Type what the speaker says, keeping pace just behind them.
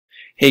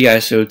Hey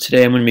guys, so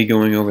today I'm going to be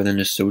going over the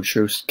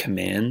Nosotros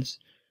commands,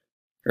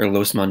 or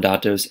Los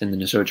Mandatos in the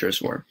Nosotros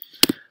form.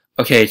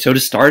 Okay, so to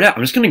start out,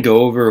 I'm just going to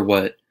go over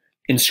what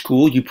in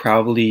school you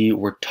probably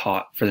were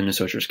taught for the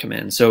Nosotros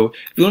command. So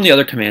if you learn the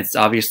other commands, it's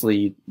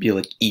obviously be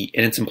like eat,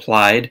 and it's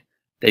implied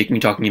that you can be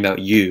talking about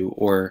you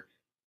or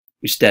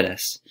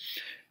ustedes.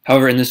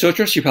 However, in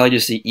Nosotros, you probably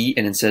just see eat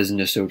and it says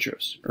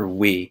Nosotros, or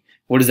we.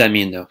 What does that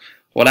mean though?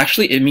 Well,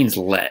 actually, it means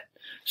let.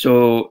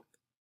 So,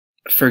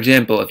 for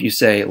example, if you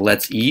say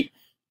let's eat,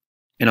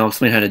 and I'll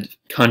explain how to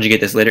conjugate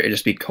this later, it'll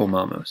just be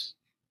comamos.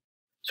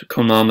 So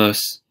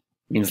comamos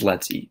means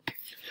let's eat.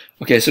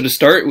 Okay, so to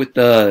start with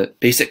the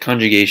basic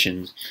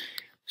conjugations,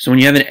 so when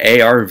you have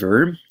an AR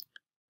verb,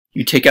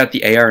 you take out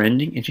the AR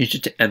ending and change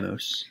it to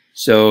emos.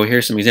 So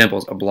here's some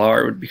examples.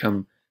 Hablar would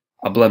become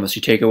hablemos.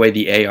 You take away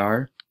the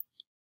AR,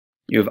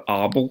 you have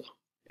habl,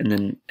 and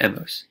then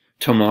emos.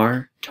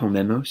 Tomar,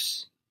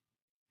 tomemos.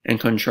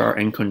 Encontrar,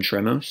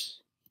 encontremos.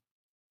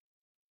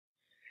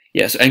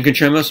 Yeah, so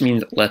encontremos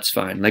means let's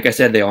find. Like I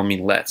said, they all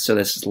mean let's. So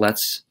this is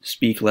let's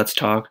speak, let's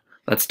talk,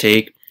 let's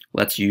take,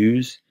 let's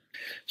use.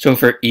 So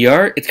for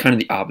ER, it's kind of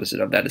the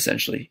opposite of that,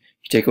 essentially.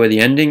 You take away the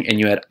ending and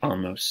you add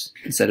amos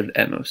instead of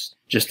emos.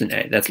 Just an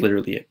A. That's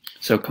literally it.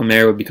 So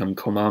comer would become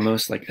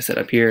comamos, like I said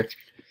up here.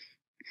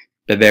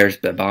 Beber's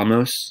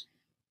bebamos.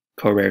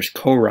 Correr's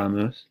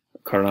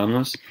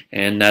corramos.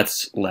 And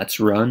that's let's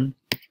run.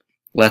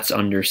 Let's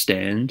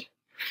understand.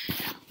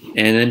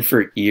 And then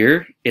for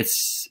ear,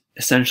 it's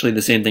essentially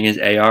the same thing as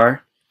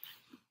AR.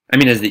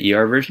 As the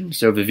ER version.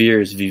 So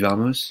vivir is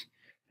vivamos.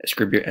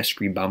 Escribir,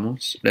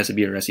 escribamos.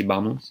 Recibir,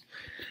 recibamos.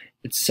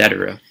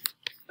 Etc.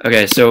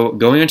 Okay, so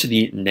going on to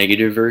the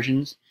negative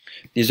versions,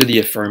 these are the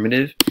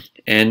affirmative.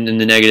 And in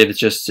the negative, it's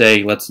just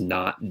say, let's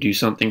not do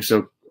something.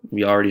 So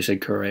we already said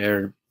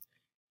correr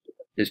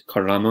is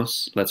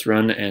corramos, let's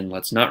run, and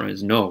let's not run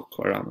is no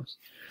corramos.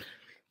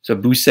 So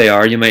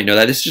bucear, you might know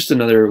that. This is just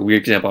another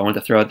weird example I want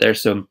to throw out there.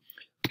 So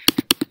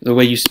the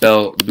way you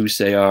spell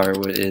bucear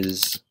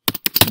is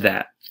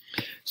that.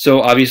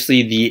 So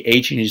obviously the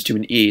A changes to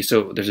an E,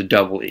 so there's a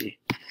double E.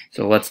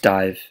 So let's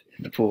dive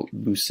in the pool.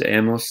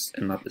 Buceamos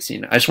and la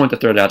piscina. I just want to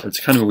throw it out there. It's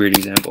kind of a weird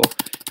example.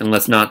 And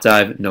let's not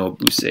dive. No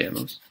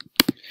buceamos.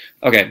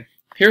 Okay,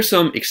 here's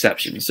some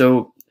exceptions.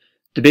 So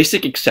the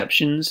basic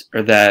exceptions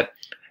are that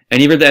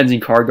any verb that ends in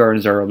car, gar,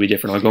 and zar will be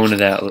different. I'll go into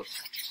that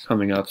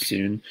coming up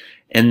soon.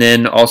 And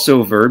then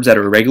also verbs that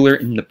are regular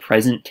in the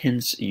present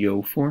tense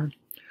yo form.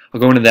 I'll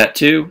go into that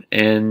too,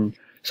 and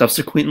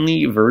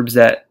subsequently verbs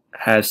that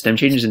have stem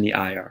changes in the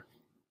IR.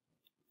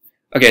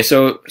 Okay,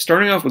 so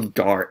starting off with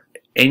gar,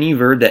 any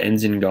verb that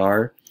ends in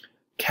gar,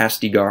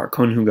 castigar,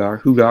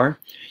 conjugar, jugar,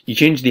 you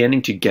change the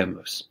ending to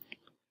gemos.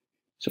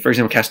 So for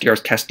example, castigar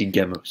is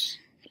castigemos.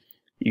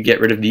 You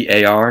get rid of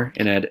the AR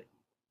and add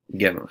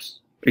gemos.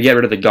 Or get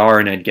rid of the gar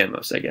and add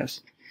gemos, I guess.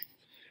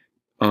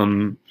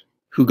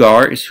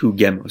 Jugar is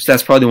jugemos.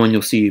 That's probably the one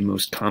you'll see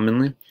most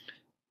commonly.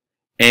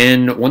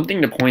 And one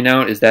thing to point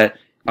out is that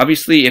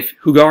obviously if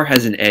jugar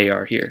has an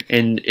AR here,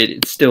 and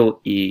it's still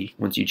E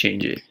once you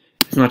change it.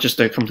 It's not just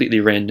a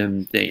completely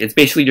random thing. It's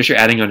basically just you're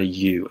adding on a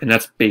U, and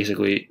that's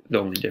basically the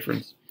only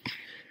difference.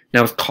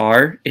 Now with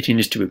car, it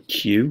changes to a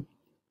Q.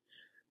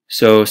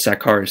 So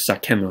sacar is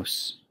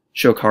saquemos.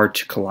 Chocar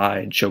to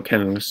collide,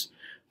 choquemos.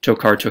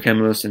 Tocar,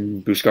 toquemos,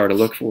 and buscar to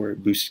look for,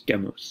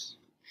 busquemos.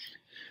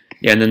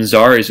 Yeah, and then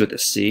zar is with a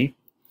C,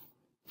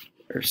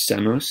 or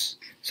semos.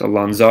 So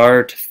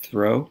lanzar to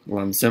throw,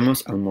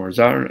 lancemos,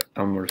 almorzar,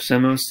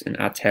 almorcemos, and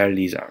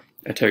aterrizar,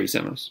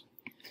 aterricemos.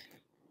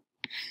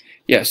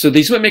 Yeah, so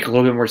these might make a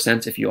little bit more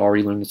sense if you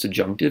already learned the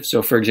subjunctive.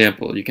 So for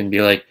example, you can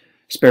be like,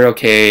 espero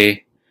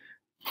que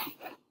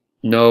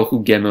no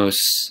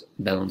juguemos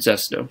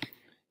baloncesto.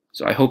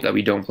 So I hope that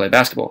we don't play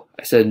basketball.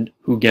 I said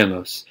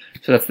juguemos.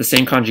 So that's the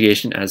same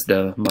conjugation as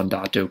the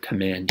mandato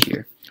command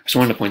here. I just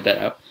wanted to point that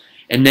out.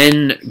 And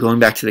then going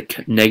back to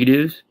the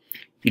negative,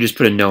 you just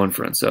put a no in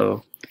front.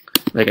 So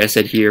like I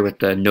said here with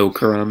the no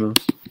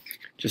curamos,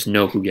 just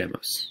no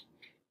juguemos.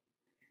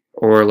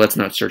 Or let's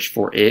not search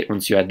for it.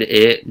 Once you add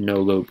the it, no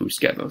lo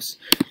busquemos.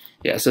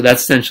 Yeah, so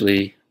that's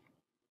essentially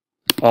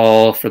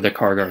all for the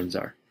car, gar, and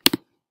zar.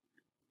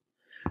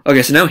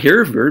 Okay, so now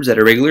here are verbs that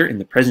are regular in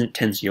the present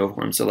tense yo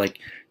form. So like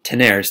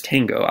tener is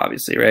tango,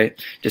 obviously, right?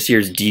 Just here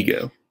is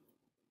digo.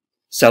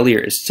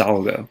 Salir is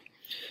salgo.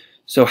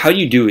 So how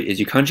you do it is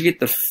you conjugate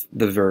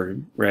the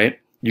verb, right?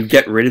 You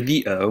get rid of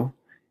the O,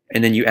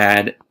 and then you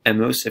add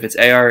emos if it's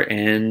AR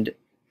and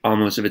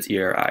almost if it's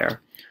ER or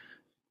IR.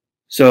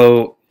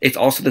 So it's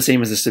also the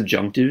same as the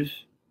subjunctive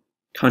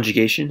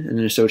conjugation in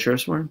the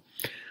Nosotros form.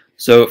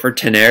 So for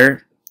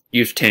tener,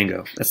 you have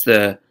tango. That's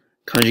the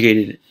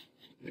conjugated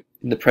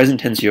in the present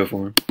tense yo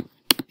form.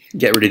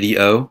 Get rid of the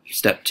O,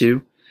 step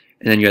 2,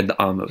 and then you add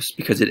the almost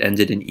because it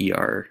ended in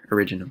ER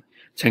originally.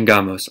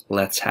 Tengamos,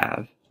 let's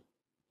have.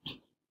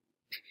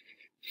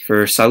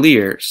 For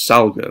salir,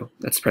 salgo,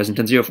 that's present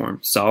tense yo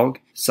form. Salg,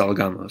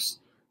 salgamos,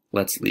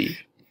 let's leave.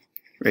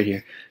 Right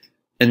here.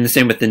 And the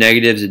same with the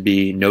negatives, it'd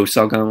be no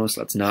salgamos,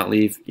 let's not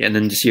leave. Yeah, and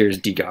then just here is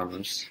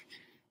digamos.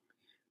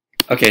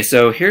 Okay,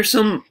 so here's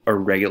some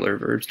irregular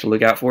verbs to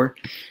look out for.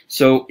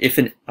 So if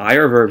an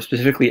IR verb,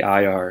 specifically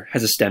IR,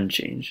 has a stem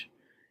change,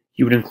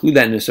 you would include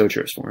that in the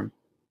Nosotros form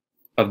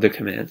of the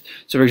command.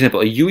 So for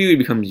example, a UE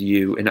becomes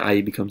you and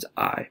IE becomes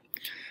I.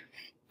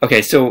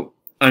 Okay, so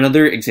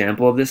another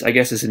example of this, I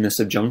guess, is in the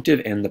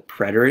subjunctive and the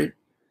preterite.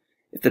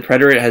 If the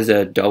preterite has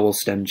a double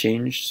stem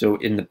change, so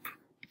in the,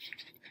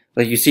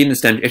 like you see in the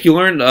stem, if you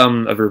learned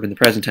a verb in the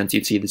present tense,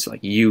 you'd see this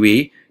like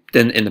UE,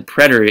 then in the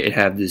preterite, it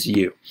have this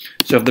U.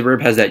 So if the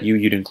verb has that U,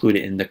 you'd include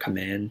it in the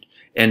command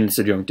and the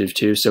subjunctive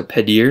too. So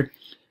pedir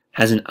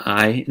has an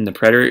I in the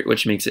preterite,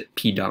 which makes it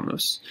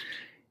pidamos.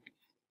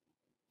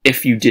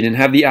 If you didn't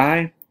have the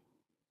I,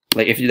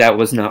 like if that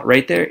was not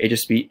right there, it'd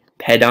just be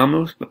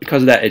pedamos, but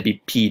because of that, it'd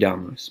be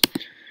pidamos.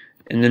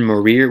 And then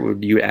morir,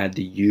 would you add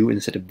the U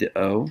instead of the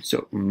O,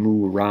 so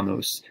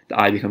muramos.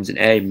 The I becomes an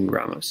A,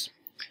 muramos.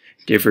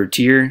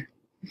 Divertir,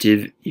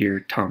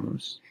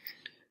 divirtamos.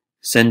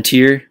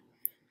 Sentir,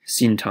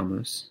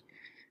 sintamos.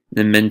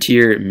 Then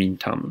mentir,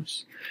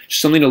 mintamos.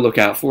 Just something to look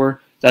out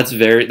for.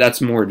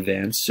 That's more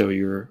advanced, so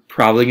you're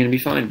probably going to be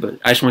fine, but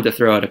I just wanted to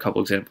throw out a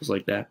couple examples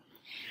like that.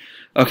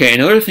 Okay,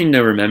 another thing to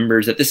remember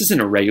is that this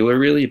isn't irregular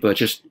really, but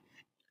just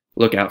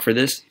look out for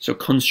this. So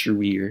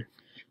construir,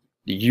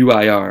 the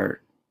UIR,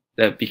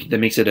 that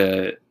makes it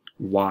a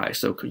Y,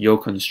 so yo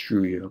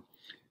construyo,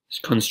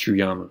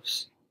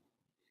 construyamos.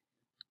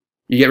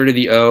 You get rid of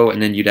the O,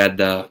 and then you'd add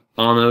the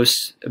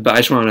amos, but I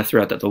just want to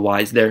throw out that the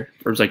Y's there.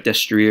 Verbs like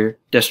destruir,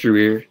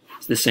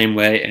 it's the same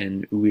way,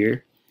 and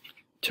uir,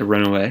 to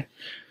run away.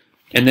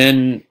 And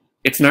then,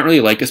 it's not really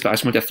like this, but I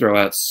just want to throw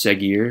out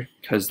seguir,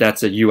 because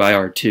that's a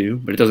UIR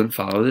too, but it doesn't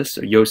follow this,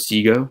 so yo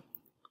sigo,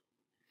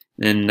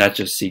 and that's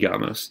just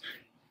sigamos.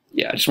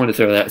 Yeah, I just wanted to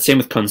throw that. Same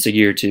with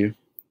conseguir too.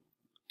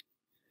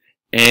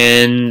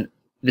 And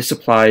this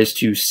applies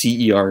to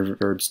CER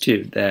verbs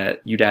too,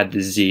 that you'd add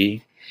the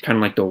Z, kind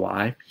of like the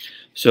Y.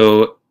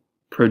 So,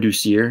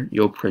 producir,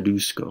 yo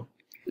produzco,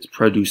 is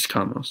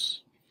produzcamos.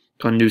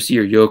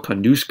 Conducir, yo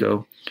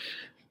conduzco.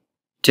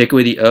 Take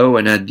away the O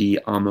and add the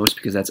amos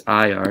because that's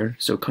IR,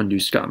 so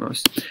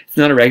conduzcamos. It's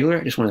not irregular,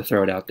 I just want to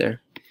throw it out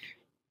there.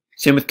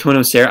 Same with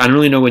conocer. I don't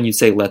really know when you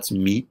say let's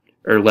meet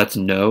or let's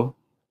know.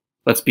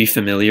 Let's be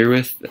familiar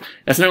with.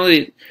 That's not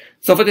really,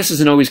 stuff like this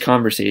isn't always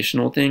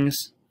conversational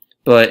things,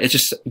 but it's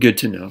just good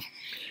to know.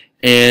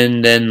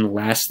 And then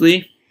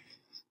lastly,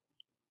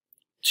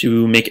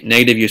 to make it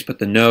negative, you just put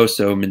the no,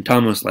 so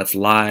mentamos, let's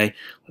lie.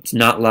 Let's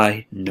not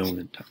lie, no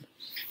mentamos.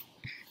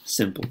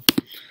 Simple.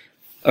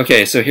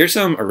 Okay, so here's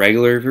some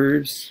irregular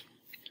verbs.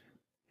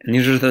 And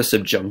these are the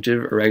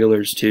subjunctive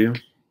irregulars too.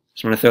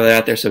 Just want to throw that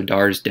out there. So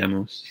dar is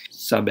demos.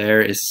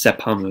 Saber is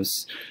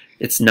sepamos.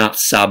 It's not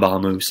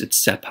sabamos,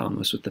 it's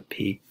sepamos with the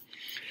P.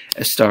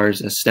 Estar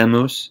is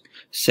estemos.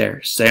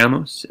 Ser,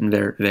 seamos. And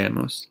ver,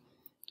 veamos.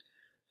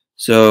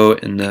 So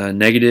in the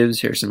negatives,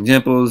 here are some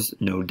examples.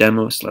 No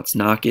demos, let's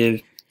not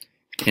give.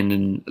 And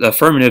in the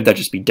affirmative, that'd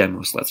just be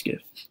demos, let's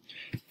give.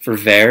 For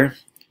ver,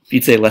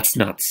 you'd say let's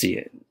not see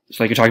it. It's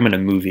like you're talking about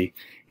a movie,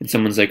 and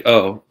someone's like,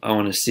 oh, I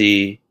want to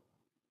see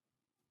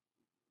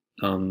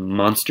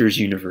Monsters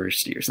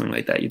University or something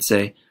like that. You'd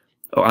say,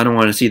 oh, I don't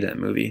want to see that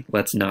movie.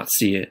 Let's not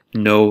see it.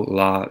 No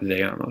la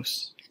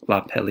veamos.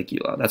 La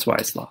película. That's why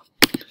it's la.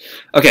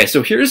 Okay,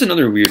 so here's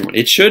another weird one.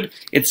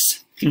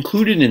 It's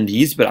included in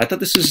these, but I thought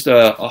this was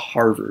a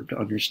hard verb to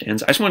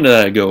understand. So I just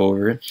wanted to go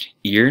over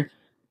ir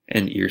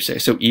and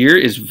irse. So ir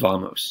is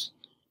vamos.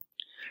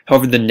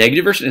 However, the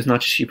negative version is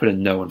not just you put a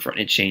no in front,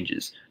 it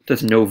changes. So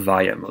it's no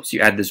vayamos. You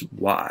add this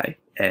Y,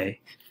 A.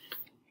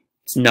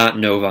 It's not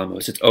no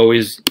vamos, it's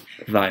always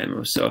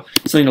vayamos. So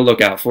something to look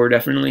out for,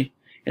 definitely.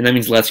 And that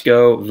means let's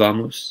go,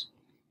 vamos,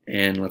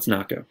 and let's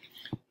not go.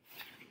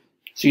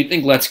 So you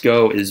think let's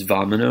go is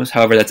vamonos,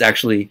 however, that's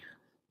actually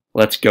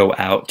let's go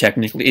out,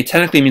 technically. It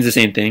technically means the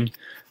same thing,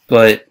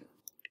 but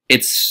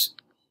it's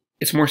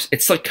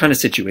like kind of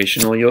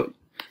situational.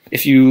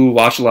 If you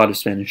watch a lot of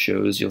Spanish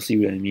shows, you'll see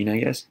what I mean, I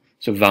guess.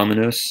 So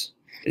vamonos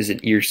is an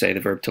irse, the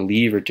verb to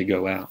leave or to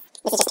go out.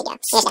 This is just to go.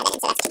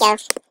 So that's to go.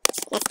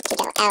 That's to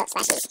go out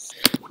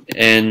 /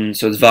 And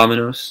so it's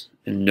vamonos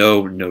and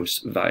no nos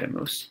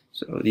vayamos.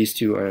 So these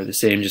two are the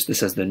same, just this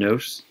has the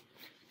nos.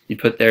 You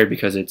put there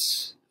because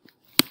it's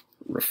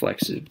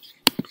reflexive.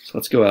 So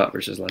let's go out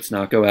versus let's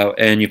not go out.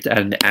 And you have to add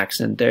an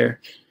accent there.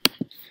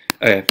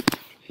 Okay.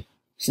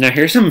 So now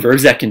here's some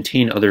verbs that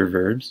contain other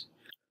verbs.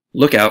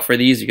 Look out for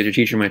these because your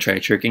teacher might try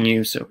tricking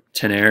you. So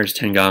tener is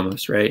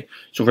tengamos, right?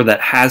 So for that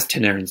has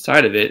tener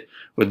inside of it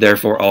would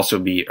therefore also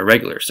be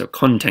irregular. So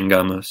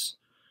contengamos,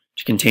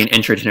 to contain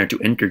entretener, to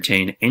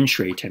entertain,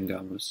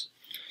 entretengamos.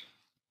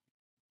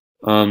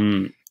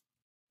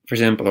 For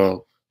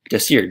example,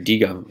 decir,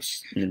 digamos,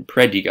 and then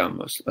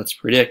predigamos, let's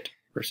predict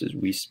versus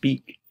we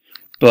speak.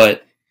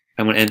 But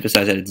I want to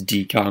emphasize that it's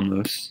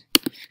digamos.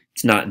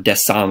 It's not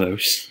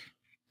decamos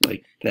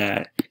like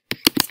that.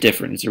 It's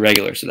different. It's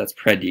irregular, so that's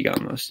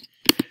predigamos.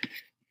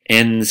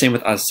 And the same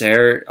with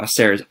hacer.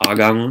 Hacer is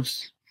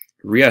hagamos.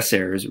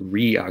 Rehacer is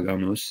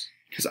rehagamos,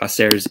 because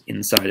hacer is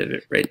inside of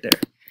it right there.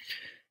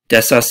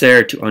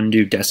 Deshacer, to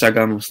undo,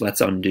 deshagamos,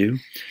 let's undo.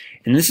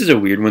 And this is a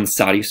weird one,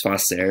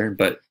 satisfacer,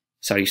 but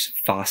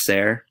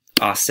satisfacer,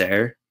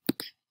 acer.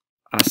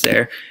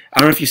 Acer. I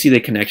don't know if you see the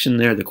connection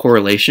there, the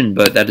correlation,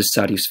 but that is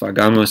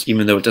satisfagamos.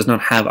 Even though it does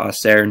not have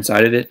acer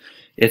inside of it,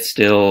 it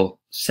still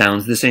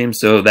sounds the same,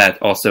 so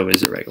that also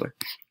is irregular.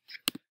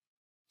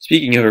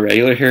 Speaking of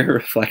irregular here,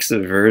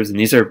 reflexive verbs, and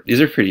these are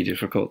pretty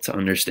difficult to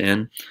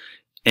understand.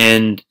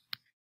 And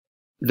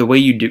the way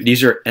you do,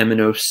 these are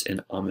emenos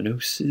and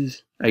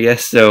ominoses, I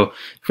guess. So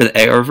for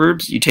the AR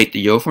verbs, you take the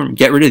yo form,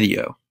 get rid of the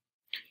yo.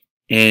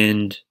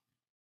 And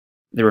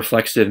the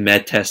reflexive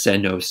mete, se,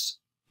 nos,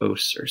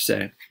 os, or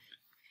se.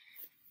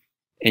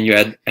 And you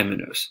add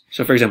emenos.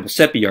 So for example,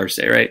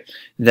 cepillarse, right?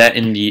 That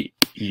in the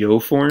yo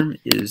form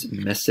is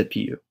me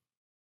cepillo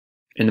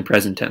in the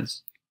present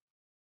tense.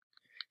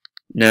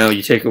 Now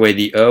you take away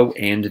the o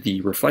and the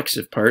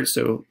reflexive part,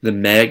 so the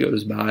me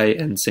goes by,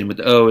 and same with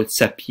the o, it's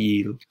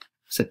cepil,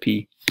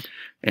 cepi.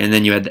 And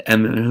then you add the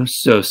emenos,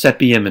 so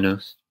cepi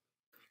emenos.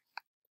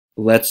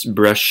 Let's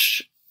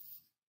brush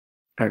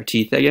our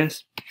teeth, I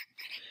guess.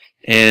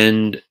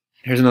 And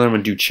here's another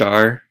one,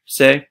 duchar,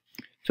 say,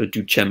 so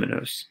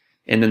duchemenos.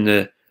 And then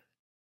the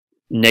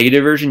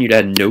negative version, you'd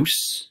add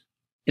nos,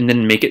 and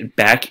then make it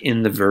back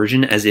in the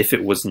version as if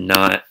it was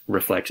not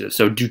reflexive.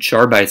 So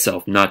duchar by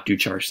itself, not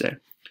ducharse,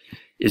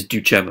 is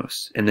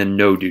duchemos, and then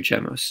no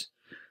duchemos.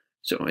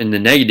 So in the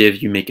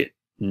negative, you make it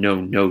no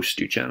nos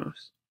duchemos.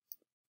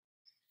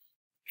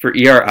 For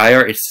ER,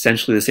 IR, it's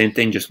essentially the same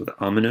thing, just with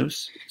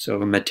ominos. So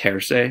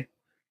meterse,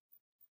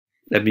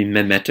 that'd be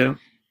memeto,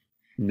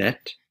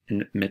 met,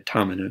 and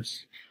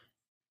metamenos.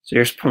 So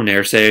here's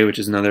ponerse, which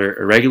is another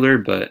irregular,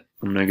 but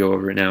I'm going to go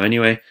over it now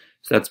anyway.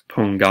 So that's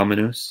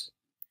pongamenos.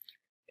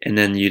 And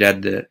then you'd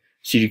add the,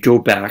 so you'd go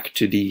back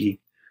to the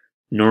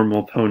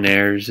normal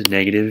poner's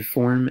negative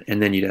form,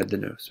 and then you'd add the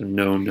nos. So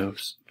no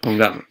nos,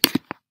 pongamos.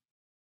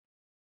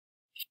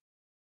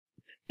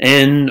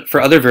 And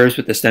for other verbs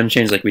with the stem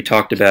change, like we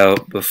talked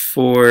about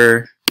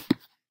before,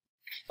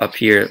 up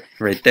here,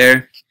 right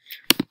there,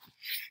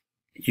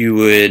 you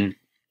would,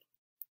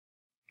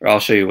 or I'll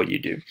show you what you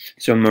do.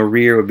 So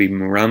morir would be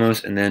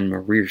muramos, and then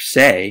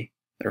morirse,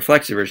 the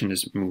reflexive version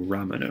is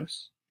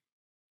muramanos.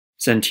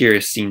 Sentir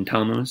is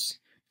sintamos,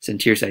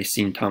 sentirse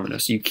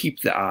sintamanos. So you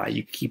keep the I,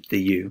 you keep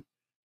the U.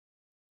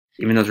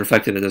 Even though it's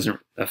reflective, it doesn't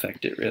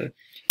affect it, really.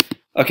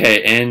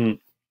 Okay, and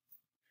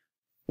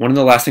one of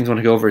the last things I want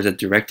to go over is a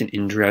direct and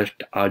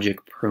indirect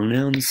object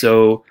pronouns.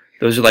 So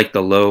those are like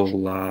the lo,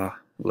 la,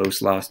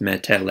 los, las, me,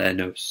 te, le,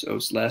 nos,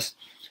 os, les.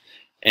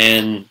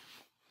 And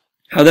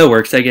how that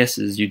works, I guess,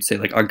 is you'd say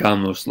like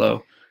agamos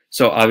lo.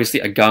 So obviously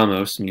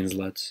agamos means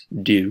let's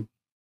do.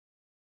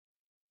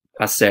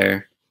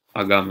 Hacer,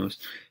 agamos.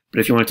 But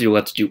if you wanted to do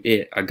let's do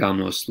it,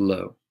 agamos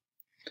lo.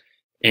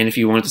 And if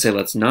you wanted to say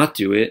let's not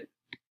do it,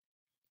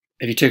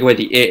 if you take away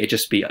the it, it'd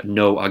just be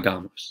no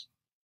hagamos.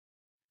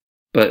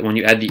 But when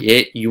you add the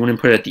it, you wouldn't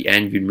put it at the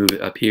end, you'd move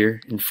it up here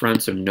in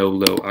front, so no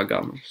lo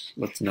hagamos.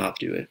 Let's not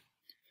do it.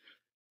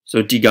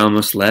 So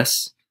digamos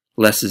les.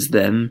 Les is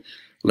them.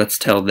 Let's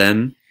tell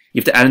them. You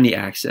have to add in the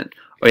accent.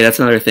 Oh yeah, that's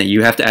another thing.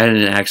 You have to add in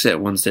an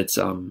accent once it's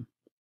once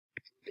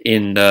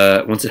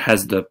it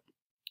has the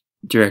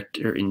direct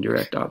or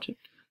indirect object.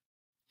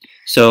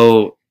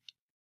 So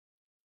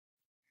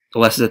the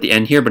less is at the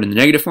end here, but in the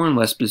negative form,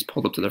 less is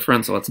pulled up to the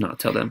front, so let's not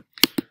tell them.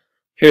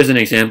 Here's an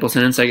example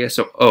sentence, I guess.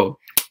 So, oh,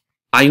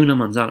 hay una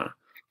manzana.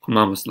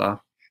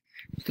 Comámosla.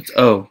 That's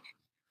oh,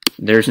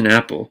 there's an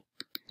apple.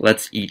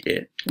 Let's eat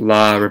it.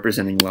 La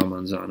representing la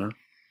manzana.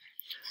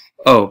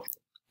 Oh,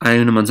 hay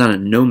una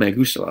manzana. No me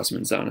gusta las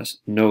manzanas.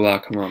 No la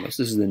comamos.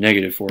 This is the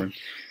negative form.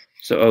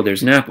 So, oh,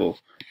 there's an apple.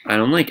 I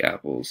don't like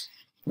apples.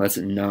 Let's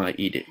not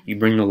eat it. You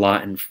bring the la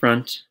in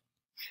front,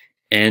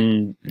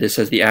 and this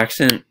has the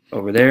accent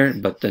over there,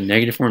 but the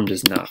negative form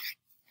does not.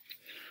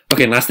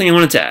 Okay, last thing I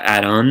wanted to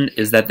add on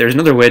is that there's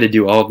another way to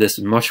do all of this,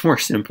 much more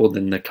simple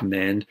than the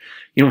command.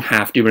 You don't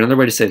have to, but another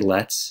way to say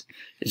let's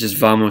is just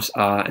vamos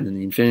a and then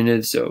the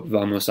infinitive, so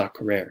vamos a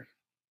correr.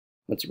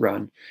 Let's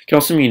run. It can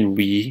also mean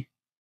we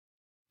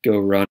go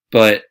run,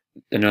 but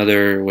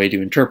another way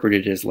to interpret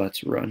it is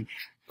let's run.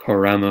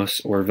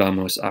 Corramos or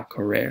vamos a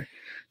correr.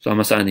 So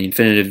vamos a and the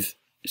infinitive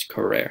is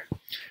correr.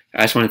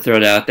 I just want to throw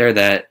it out there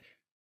that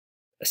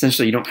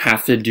essentially you don't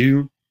have to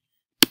do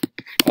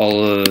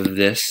all of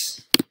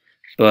this,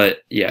 but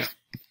yeah,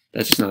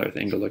 that's just another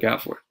thing to look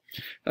out for.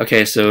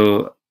 Okay,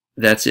 so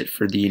that's it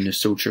for the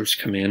Nosotros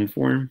command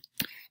form.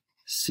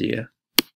 See ya.